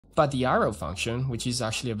But the arrow function, which is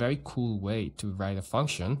actually a very cool way to write a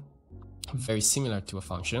function, very similar to a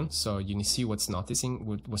function. So you see what's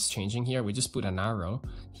changing here. We just put an arrow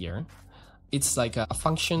here. It's like a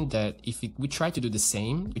function that if we try to do the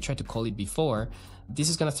same, we try to call it before, this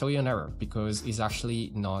is going to throw you an error because it's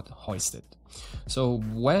actually not hoisted. So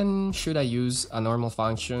when should I use a normal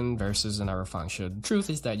function versus an arrow function? The truth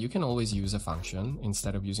is that you can always use a function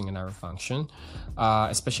instead of using an arrow function,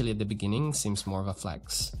 especially at the beginning, seems more of a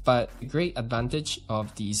flex. But the great advantage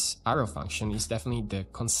of this arrow function is definitely the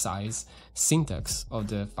concise syntax of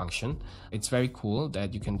the function. It's very cool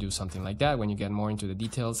that you can do something like that. When you get more into the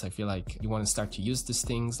details, I feel like you want to start to use these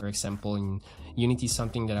things. For example, in Unity,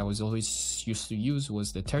 something that I was always used to use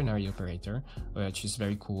was the ternary operator, which is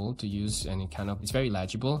very cool to use, and it's very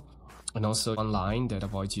legible, and also one line that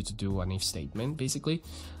avoids you to do an if statement, basically.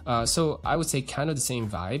 So I would say kind of the same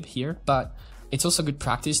vibe here, but it's also good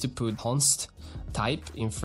practice to put const type in front